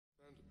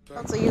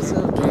Onto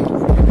YouTube.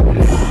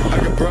 I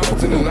got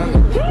broads in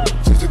Atlanta,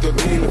 just to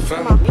lean in the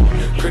family.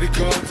 Credit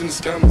cards and the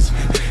scammers,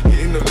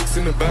 hitting the licks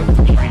in the band.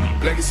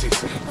 Legacies,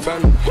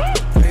 family,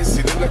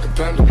 fancy, look like a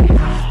panda.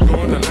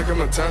 Going out like a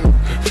Montana,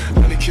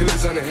 honey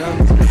killers on the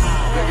hand.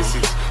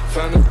 Legacies,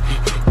 family,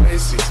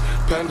 legacies,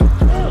 panda.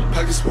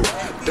 Pockets full,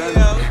 daddy,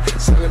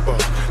 selling ball.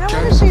 Now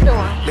what is she doing?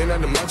 Man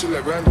out the macho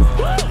like Randy.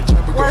 The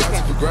chopper go out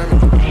for Grammy.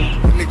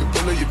 That nigga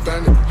bullet you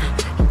bandit.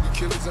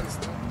 Killers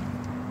understand.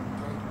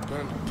 I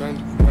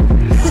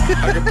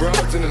got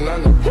broads in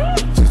Atlanta,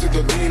 just to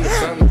lean in the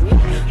family.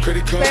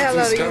 Credit cards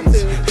and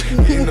scammers,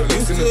 hitting the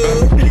licks in the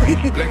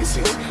band.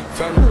 Legacies,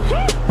 family,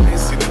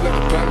 fancy, look like a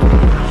panda.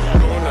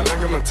 Going out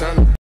like a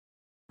Montana.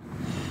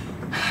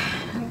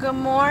 Good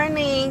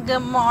morning, good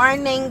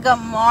morning, good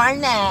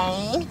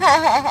morning.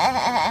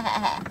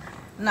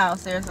 No,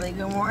 seriously,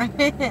 good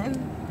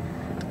morning.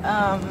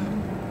 I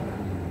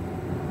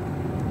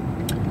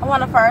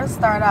want to first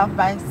start off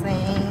by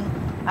saying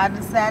I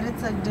decided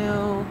to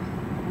do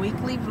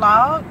weekly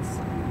vlogs,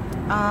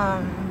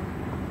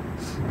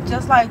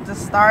 just like to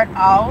start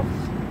off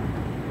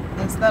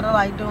instead of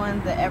like doing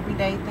the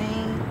everyday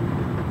thing.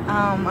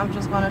 I'm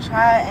just gonna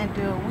try and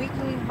do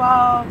weekly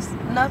vlogs.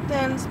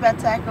 Nothing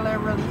spectacular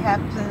really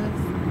happens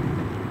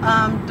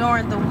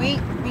during the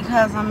week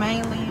because I'm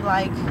mainly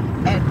like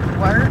at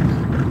work,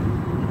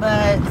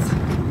 but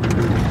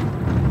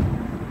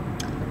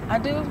I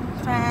do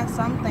find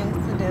some things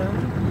to do,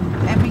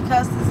 and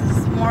because this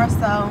is more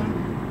so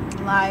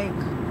like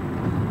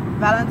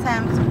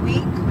Valentine's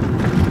week,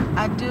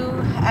 I do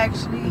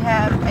actually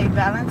have a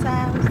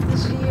Valentine's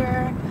this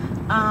year.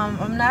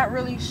 I'm not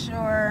really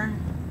sure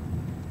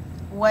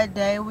what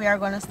day we are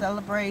going to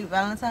celebrate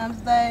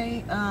Valentine's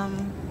Day,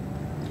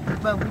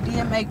 but we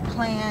did make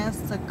plans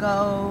to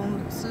go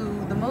to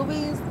the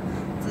movies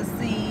to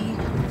see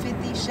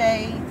 50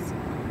 Shades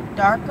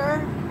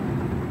Darker.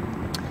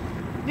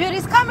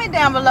 Beauties, comment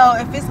down below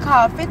if it's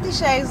called 50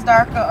 Shades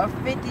Darker or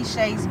 50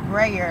 Shades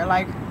Grayer.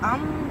 Like,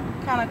 I'm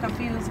kind of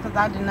confused because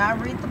I did not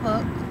read the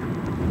book,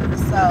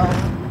 so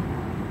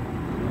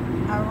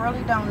I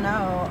really don't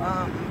know,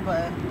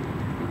 but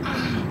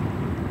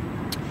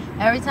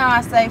every time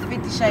I say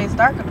 50 Shades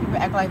Darker, people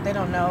act like they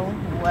don't know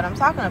what I'm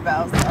talking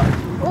about, so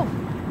ooh,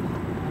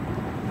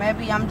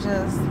 maybe I'm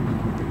just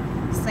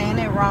saying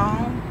it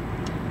wrong.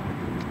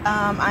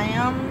 I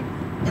am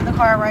in the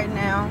car right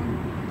now.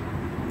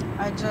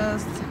 I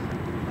just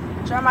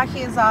drop my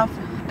kids off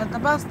at the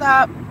bus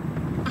stop.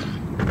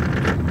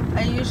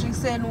 I usually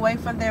sit and wait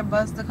for their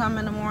bus to come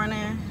in the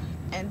morning,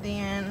 and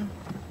then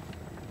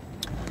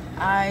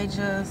I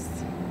just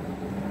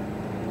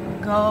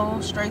go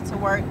straight to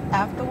work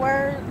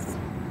afterwards.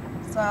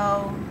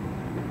 So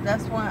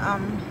that's when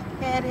I'm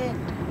headed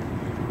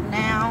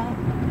now.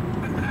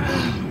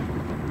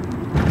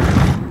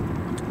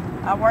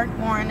 I work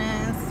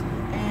mornings,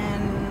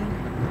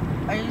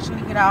 and I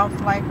usually get off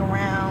like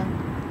around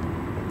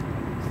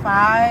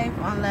 5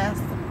 unless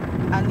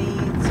I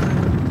need to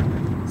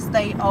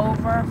stay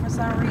over for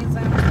some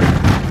reason.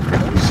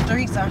 These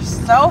streets are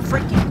so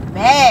freaking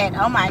bad.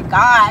 Oh my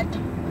god.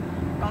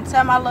 Don't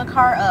tell my little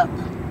car up.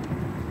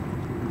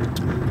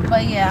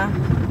 But yeah,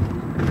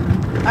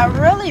 I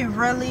really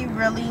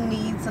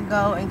need to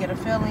go and get a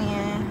fill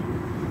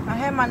in. I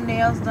had my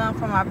nails done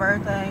for my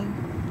birthday,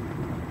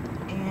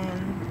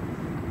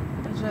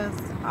 and it's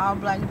just all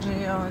black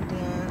gel and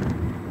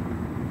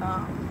then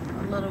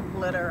a little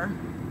glitter.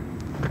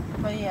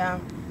 But yeah,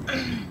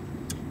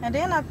 and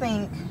then I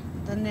think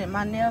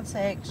my nail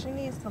tech, she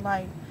needs to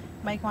like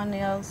make my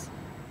nails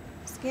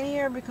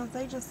skinnier because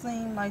they just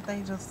seem like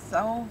they just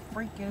so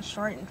freaking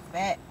short and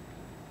fat.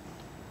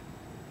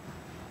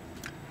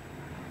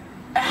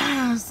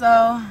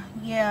 So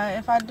yeah,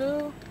 if I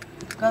do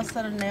go to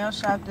the nail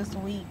shop this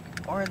week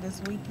or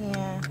this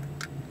weekend,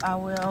 I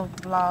will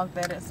vlog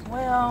that as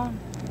well.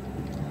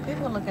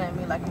 People looking at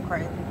me like I'm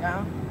crazy,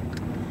 y'all.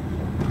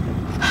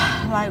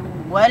 Like,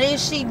 what is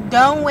she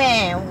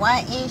doing?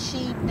 What is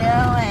she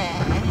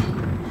doing?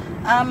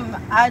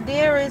 I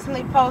did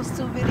recently post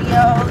 2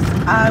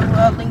 videos. I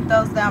will link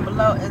those down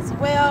below as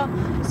well.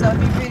 So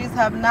if you beauties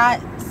have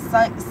not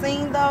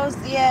seen those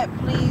yet,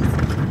 please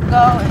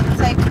go and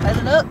take a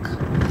look.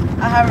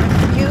 I have a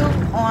review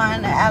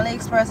on the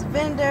AliExpress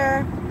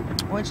vendor,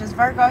 which is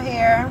Virgo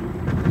hair.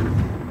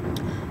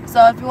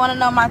 So if you want to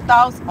know my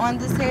thoughts on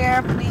this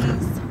hair,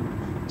 please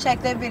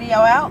check that video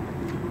out.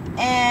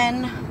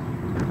 And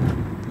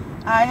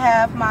I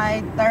have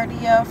my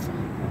 30th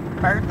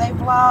birthday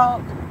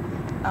vlog,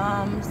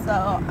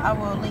 so I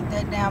will link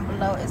that down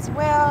below as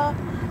well,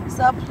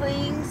 so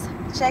please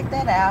check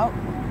that out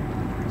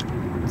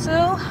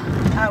too.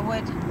 I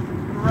would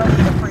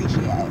really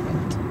appreciate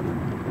it.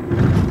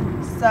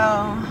 So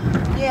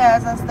yeah,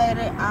 as I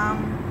stated,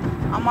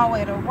 I'm on my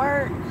way to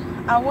work.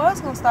 I was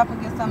gonna stop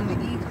and get something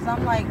to eat because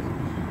I'm like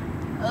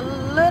a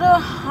little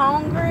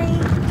hungry,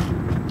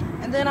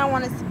 and then I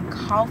wanted some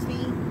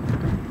coffee.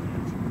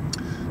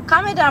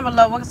 Comment down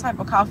below what type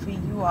of coffee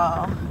you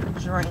all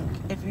drink,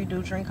 if you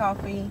do drink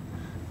coffee.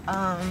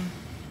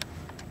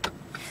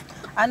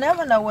 I I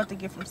never know what to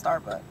get from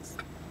Starbucks.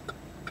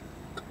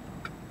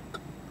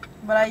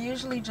 But I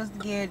usually just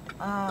get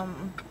a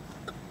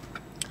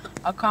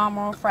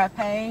caramel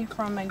frappe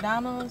from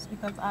McDonald's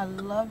because I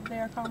love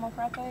their caramel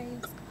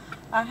frappes.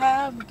 I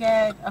have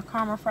get a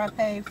caramel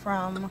frappe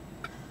from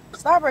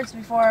Starbucks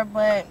before,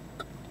 but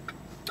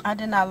I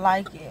did not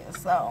like it.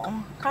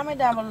 So comment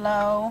down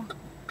below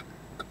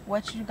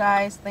what you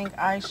guys think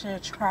I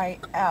should try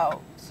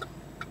out.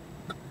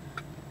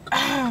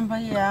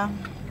 But yeah,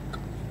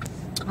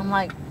 I'm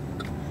like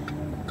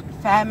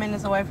 5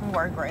 minutes away from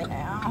work right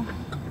now,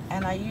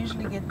 and I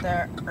usually get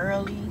there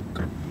early.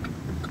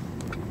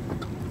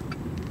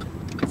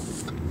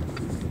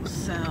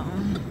 So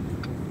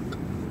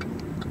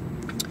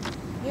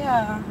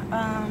yeah,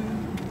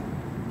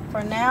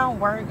 for now,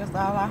 work is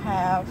all I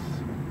have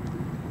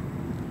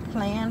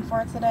planned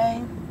for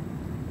today.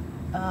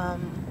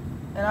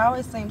 It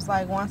always seems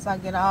like once I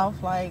get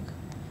off, like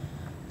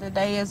the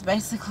day is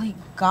basically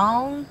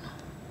gone.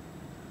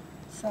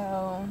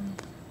 So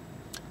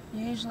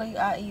usually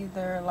I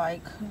either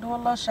like do a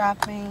little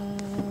shopping,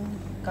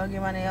 go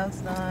get my nails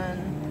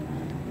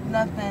done.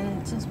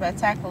 Nothing too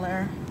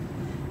spectacular.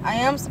 I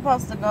am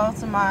supposed to go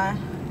to my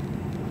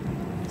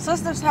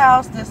sister's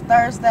house this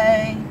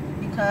Thursday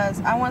because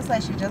I want to say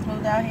she just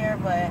moved out here,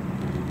 but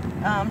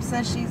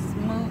since she's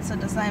moved to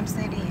the same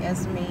city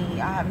as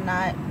me, I have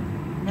not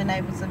been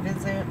able to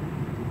visit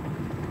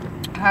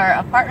her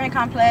apartment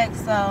complex.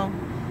 So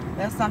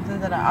that's something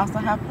that I also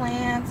have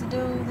planned to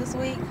do this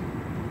week.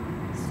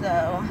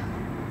 So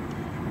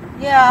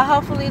yeah,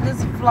 hopefully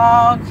this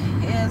vlog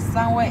is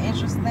somewhat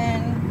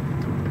interesting.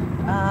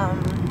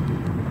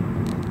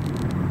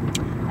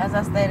 As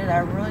I stated, I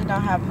really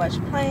don't have much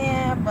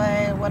planned,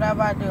 but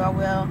whatever I do, I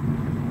will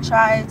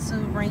try to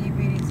bring you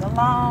beauties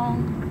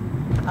along.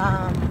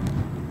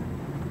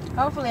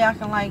 Hopefully I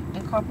can like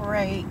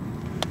incorporate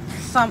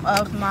some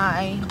of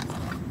my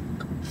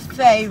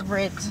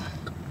favorite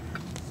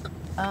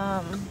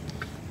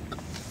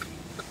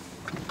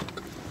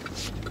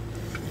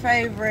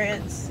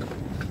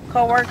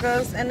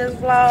co-workers in this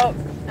vlog.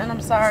 And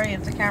I'm sorry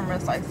if the camera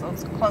is like so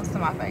close to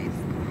my face.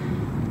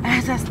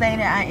 As I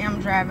stated, I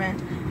am driving,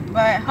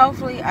 but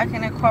hopefully I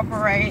can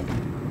incorporate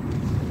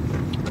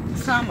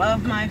some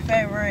of my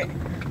favorite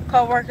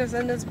co-workers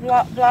in this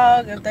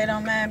vlog if they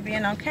don't mind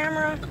being on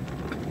camera.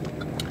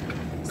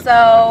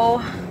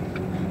 So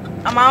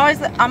I'm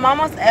almost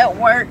at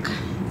work,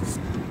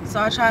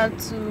 so I try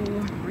to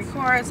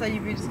record so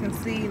you just can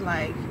see,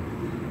 like,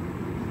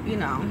 you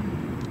know,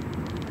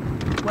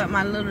 what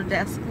my little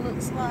desk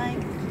looks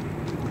like.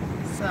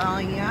 So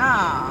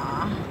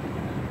yeah,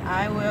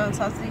 I will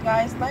talk to you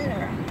guys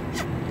later.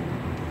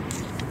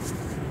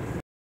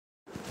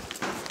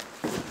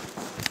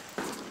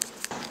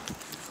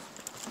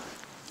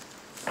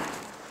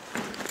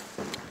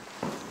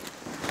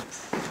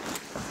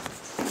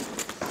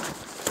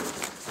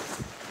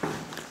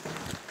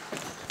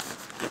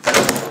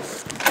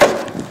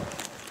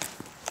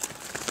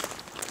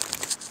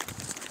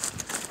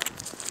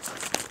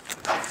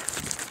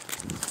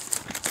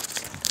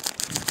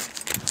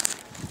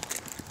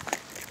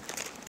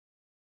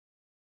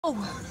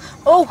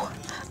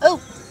 Oh,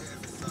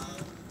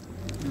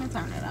 let me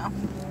turn it off.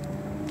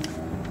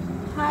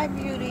 Hi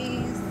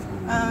beauties.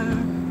 I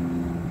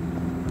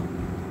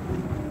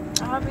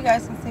hope you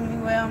guys can see me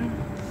well,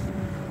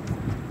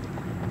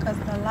 because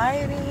the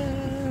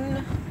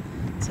lighting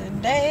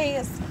today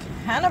is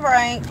kind of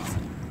bright,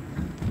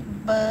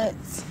 but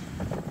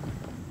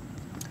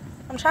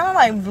I'm trying to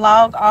like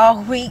vlog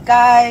all week,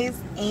 guys,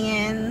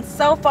 and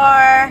so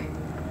far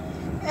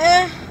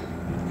I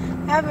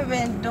haven't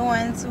been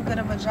doing too good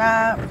of a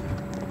job.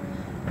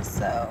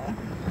 So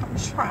I'm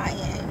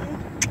trying.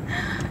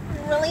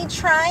 I'm really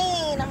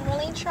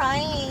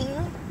trying.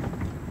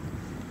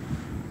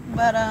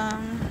 But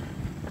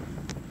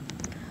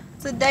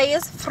today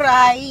is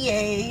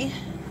Friday,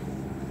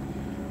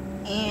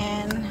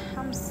 and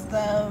I'm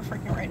so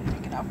freaking ready to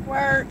get off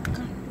work.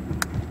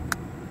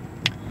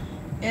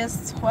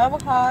 It's 12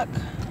 o'clock,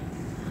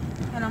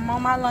 and I'm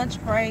on my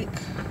lunch break.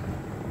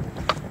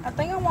 I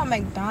think I want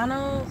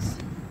McDonald's,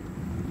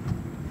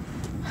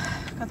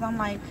 because I'm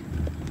like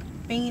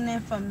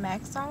fiending for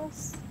mac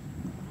sauce.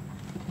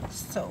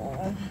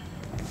 So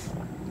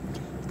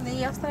then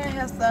yesterday I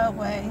had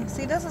Subway.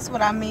 See, this is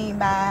what I mean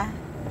by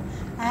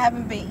I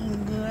haven't been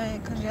eating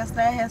good, because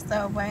yesterday I had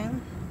Subway,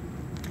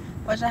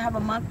 which I have a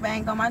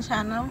mukbang on my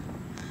channel.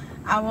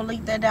 I will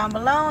link that down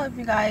below. If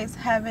you guys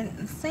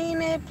haven't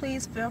seen it,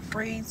 please feel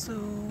free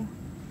to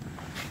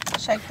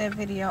check that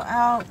video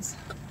out.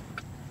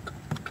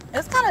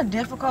 It's kind of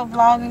difficult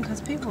vlogging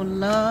because people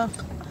love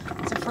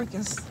to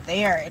freaking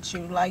stare at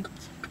you, like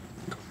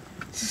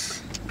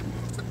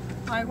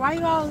why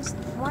you all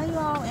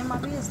in my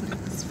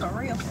business? For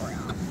real.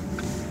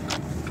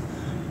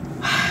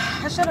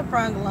 I should have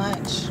brought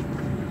lunch.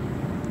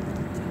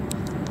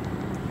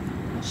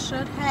 I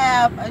should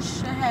have.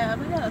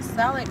 We got a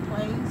salad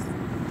place,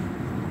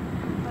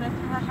 but if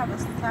I have a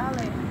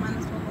salad, I might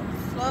as well go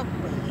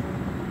Subway.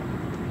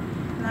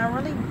 And I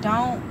really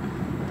don't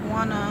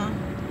wanna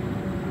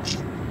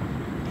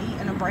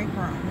break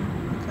room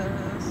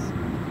because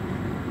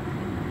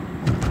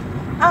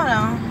I don't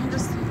know, I'm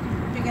just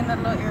getting a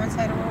little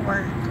irritated with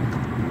work.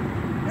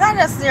 Not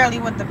necessarily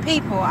with the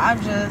people, I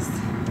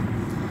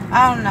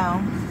don't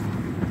know.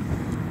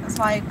 It's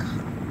like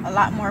a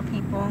lot more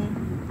people,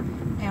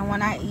 and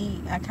when I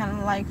eat, I kind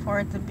of like for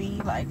it to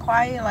be like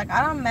quiet. Like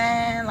I don't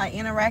mind like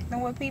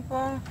interacting with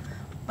people,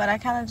 but I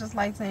kind of just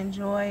like to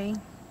enjoy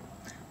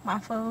my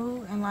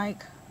food and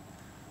like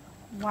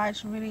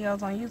watch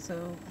videos on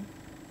YouTube.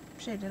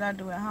 Shit that I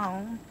do at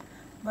home,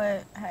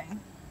 but hey,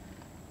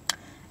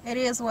 it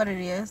is what it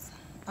is.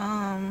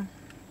 I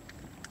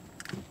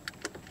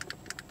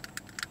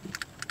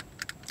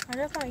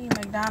guess I'll eat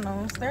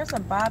McDonald's. There's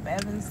a Bob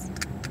Evans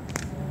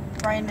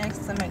right next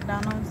to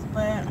McDonald's,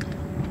 but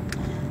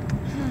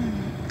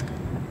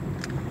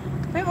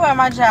people at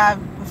my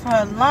job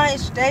for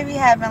lunch, they be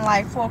having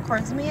like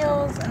 4-course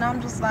meals, and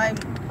I'm just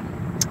like,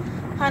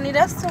 honey,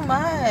 that's too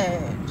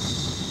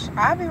much.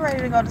 I'll be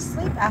ready to go to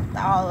sleep after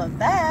all of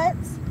that.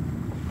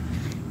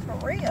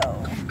 For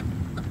real.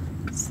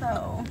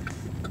 So,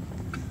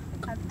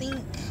 I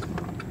think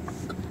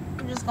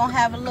I'm just gonna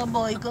have a little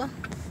burger.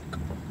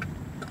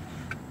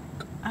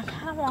 I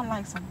kind of want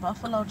like some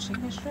buffalo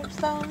chicken strips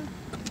though.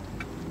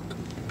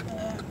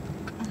 But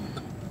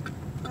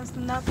there's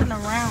nothing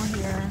around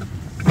here.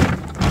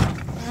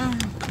 I'm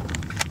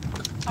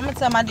gonna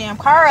tear my damn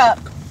car up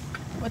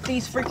with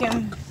these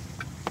freaking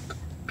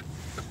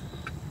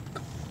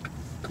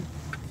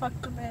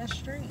fucked up ass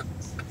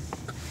streets.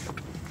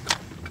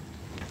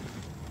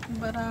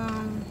 But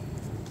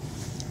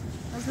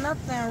there's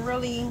nothing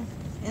really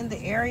in the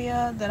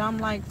area that I'm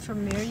like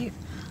familiar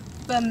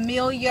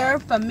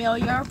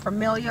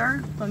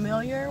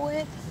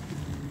with.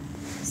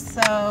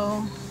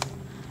 So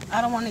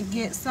I don't want to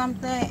get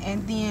something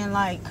and then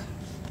like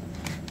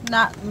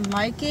not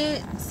like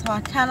it. So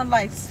I kind of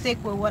like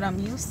stick with what I'm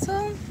used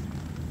to,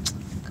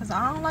 because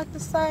I don't like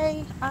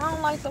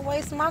to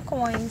waste my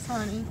coins,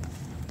 honey.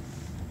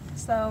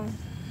 So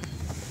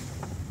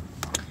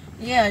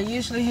yeah,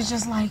 usually it's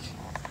just like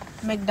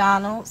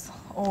McDonald's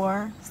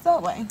or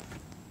Subway.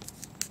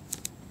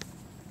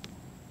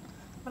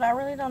 But I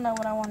really don't know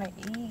what I want to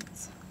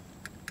eat.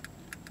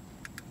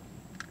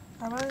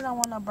 I really don't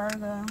want a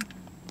burger.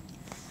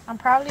 I'm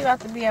probably about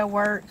to be at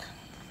work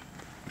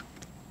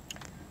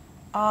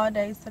all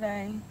day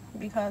today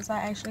because I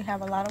actually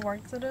have a lot of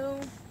work to do,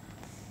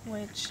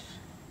 which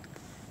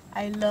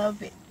I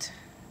love it.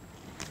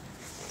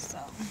 So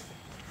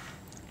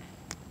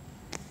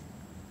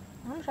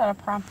I'm gonna try to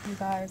prompt you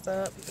guys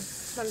up.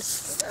 Let me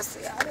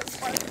see how this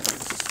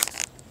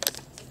works.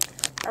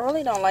 I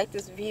really don't like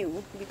this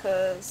view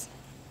because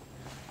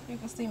you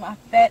can see my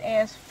fat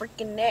ass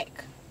freaking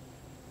neck.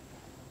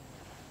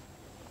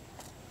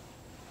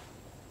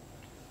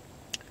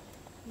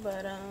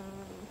 But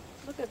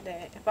look at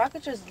that. If I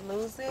could just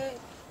lose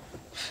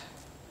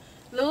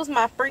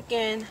my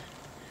freaking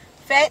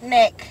fat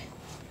neck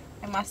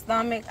and my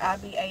stomach,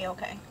 I'd be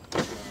a-okay.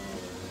 I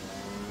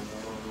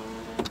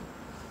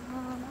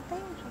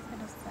think I'm just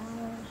gonna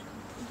sandwich.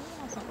 I do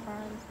want some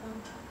fries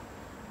though.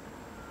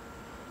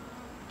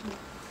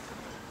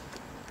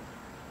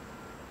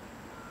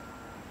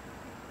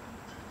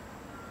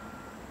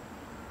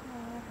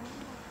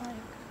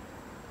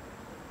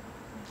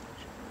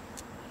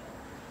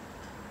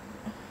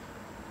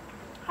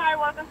 Hi,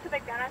 welcome to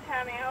McDonald's.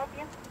 How may I help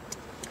you?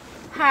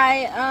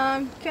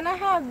 Hi, can I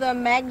have the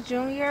Mac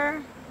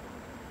Jr.?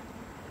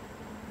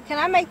 Can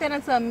I make that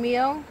into a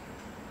meal?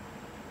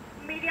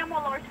 Medium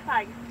or large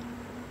size?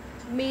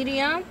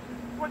 Medium.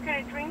 What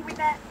kind of drink with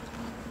that?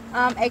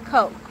 A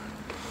Coke.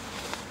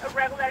 A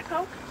regular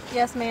Coke?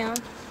 Yes, ma'am.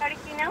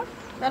 Anything else?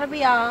 That'll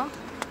be all.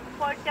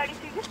 For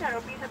 36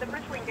 that'll be at the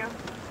first window.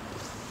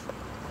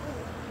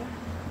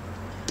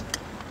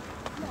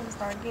 I'm gonna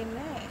start getting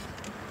that.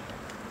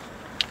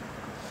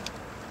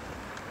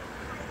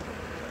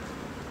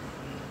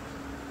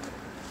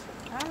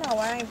 I don't know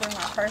why I ain't bring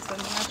my purse with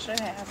me. I should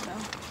have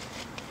though.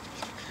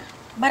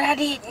 But I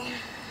didn't.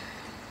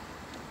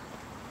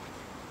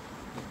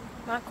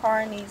 My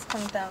car needs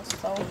cleaned out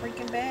so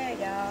freaking bad,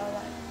 y'all.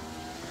 Like,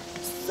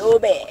 so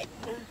bad.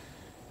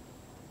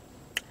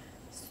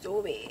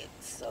 So bad.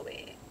 So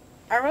bad.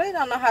 I really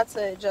don't know how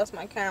to adjust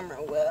my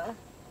camera well.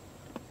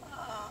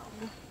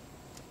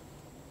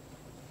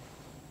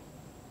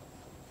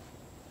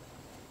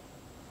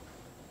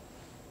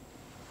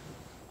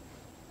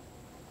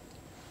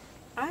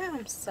 I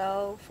am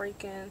so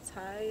freaking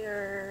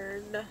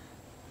tired.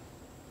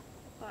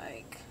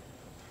 Like,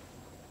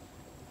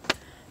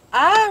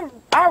 I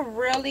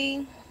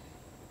really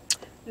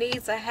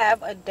need to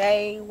have a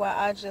day where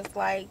I just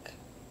like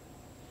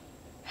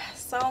have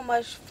so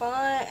much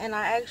fun, and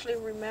I actually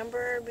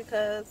remember,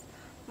 because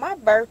my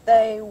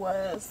birthday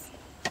was,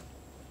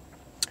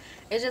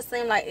 it just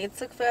seemed like it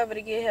took forever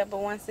to get here, but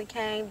once it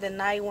came, the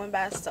night went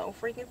by so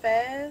freaking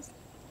fast.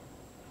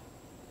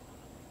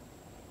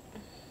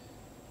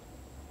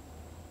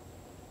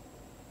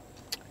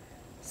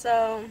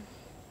 So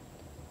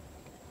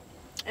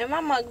in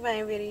my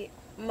mukbang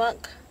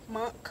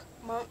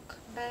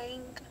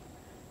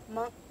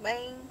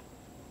mukbang.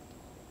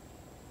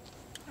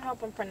 I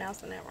hope I'm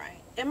pronouncing that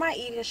right. In my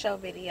eating show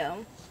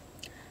video,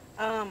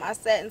 I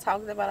sat and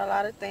talked about a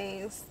lot of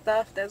things,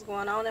 stuff that's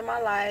going on in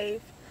my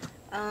life,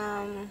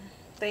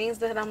 things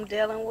that I'm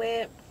dealing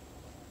with,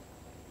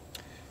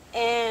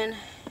 and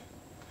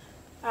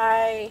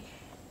I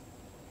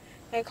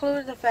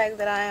included the fact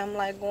that I am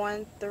like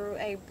going through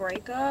a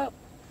breakup.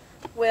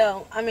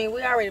 Well, I mean,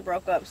 we already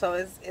broke up, so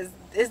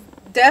it's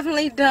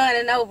definitely done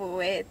and over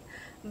with.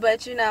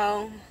 But you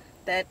know,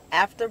 that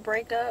after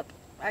breakup,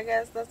 I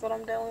guess that's what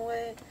I'm dealing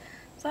with.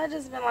 So I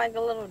just been like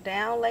a little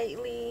down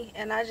lately,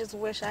 and I just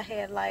wish I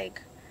had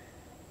like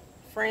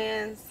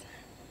friends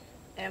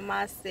in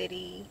my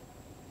city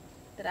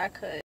that I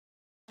could.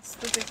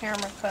 Stupid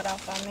camera cut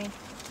off on me.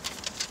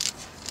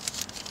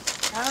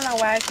 I don't know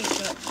why I keep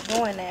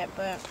doing that,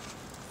 but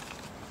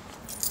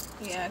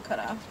yeah, it cut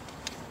off.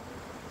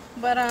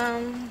 But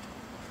I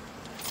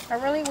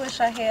really wish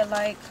I had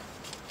like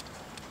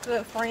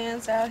good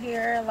friends out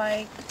here,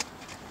 like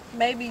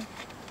maybe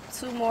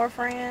 2 more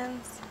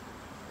friends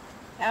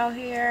out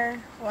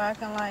here where I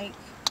can like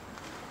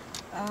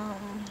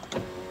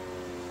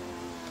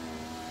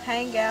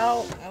hang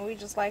out and we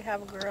just like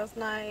have a girls'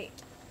 night.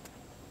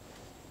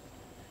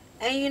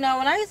 And you know,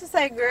 when I used to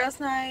say girls'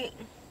 night,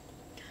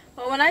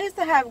 well, when I used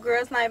to have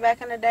girls' night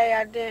back in the day,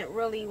 I didn't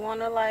really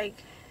want to like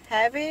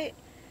have it.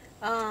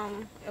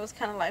 It was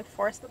kind of like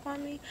forced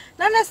upon me.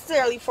 Not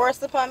necessarily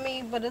forced upon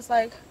me, but it's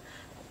like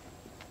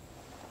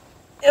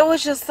it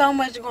was just so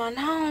much going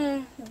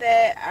on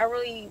that I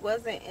really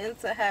wasn't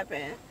into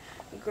having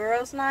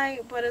girls'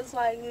 night. But it's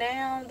like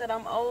now that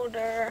I'm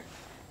older,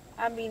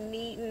 I be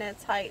needing that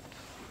type.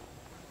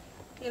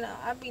 You know,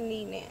 I be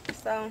needing it.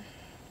 So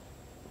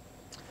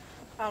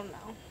I don't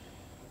know.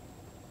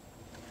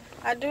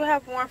 I do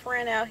have one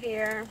friend out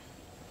here,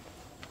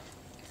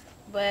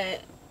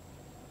 but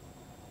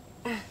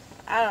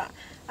I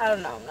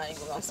don't know. I'm not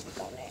even gonna speak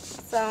on that.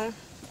 So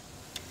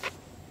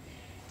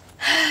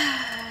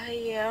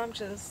yeah,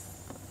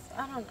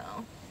 I don't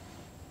know.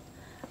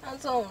 I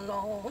don't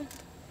know.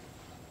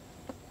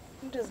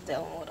 I'm just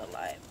dealing with a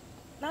lot.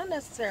 Not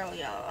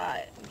necessarily a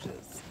lot.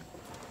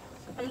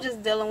 I'm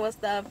just dealing with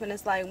stuff, and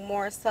it's like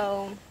more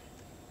so.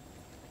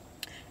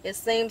 It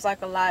seems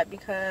like a lot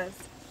because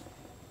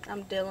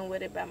I'm dealing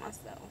with it by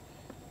myself.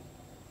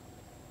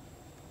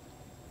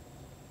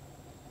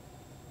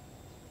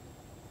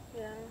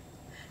 Yeah.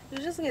 You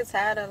just get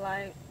tired of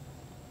like,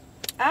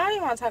 I don't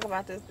even want to talk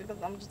about this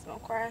because I'm just gonna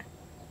cry.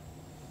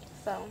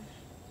 So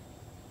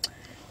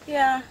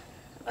yeah.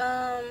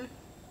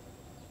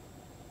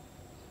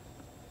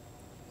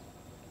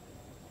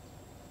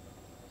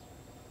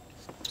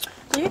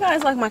 Do you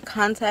guys like my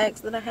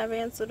contacts that I have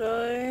in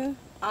today?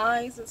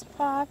 Eyes is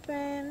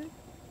popping.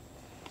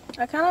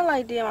 I kind of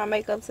like did my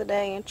makeup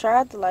today and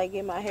tried to like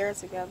get my hair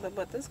together,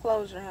 but this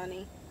closure,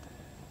 honey,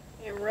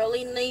 it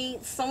really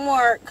needs some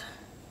work.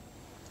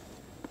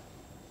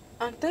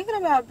 I'm thinking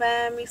about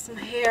buying me some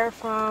hair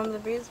from the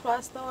beauty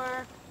supply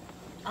store.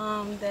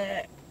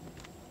 That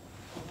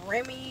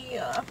Remy,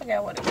 I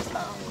forgot what it was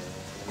called.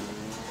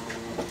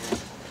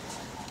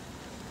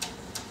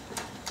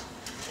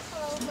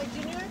 Hello, my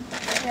junior.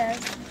 Yes.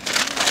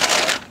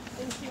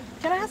 Thank you.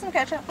 Can I have some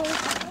ketchup, please?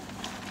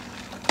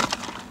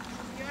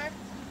 Yours.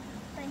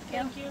 Thank you.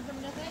 Thank you. Have a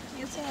nice day.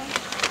 You too.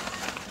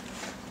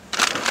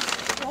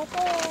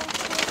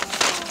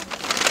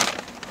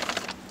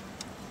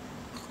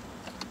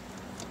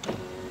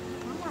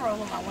 I'm gonna roll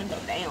my window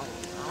down.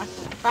 I'm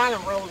trying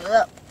to roll it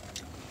up.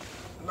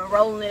 I'm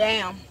rolling it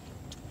down.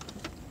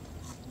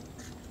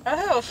 I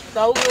feel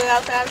so good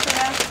outside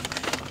today.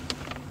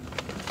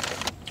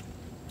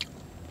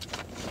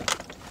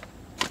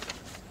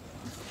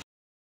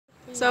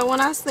 So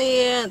when I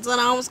said that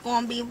I was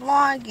going to be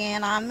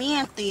vlogging, I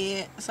meant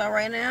it. So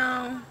right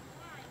now,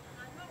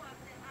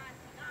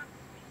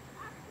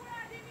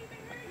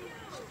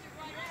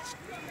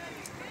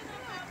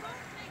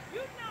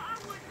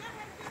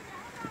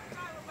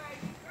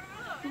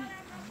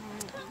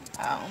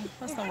 oh,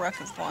 there's some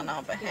ruckus going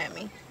on behind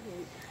me.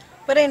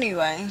 But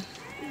anyway,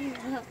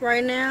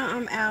 right now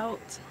I'm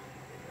out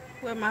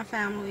with my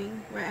family.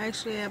 We're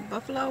actually at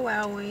Buffalo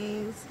Wild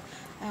Wings,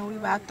 and we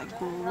about to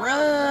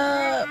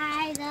grub.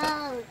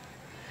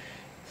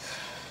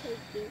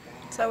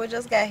 So we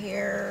just got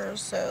here,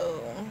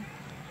 so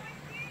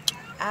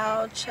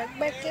I'll check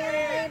back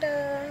in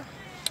later.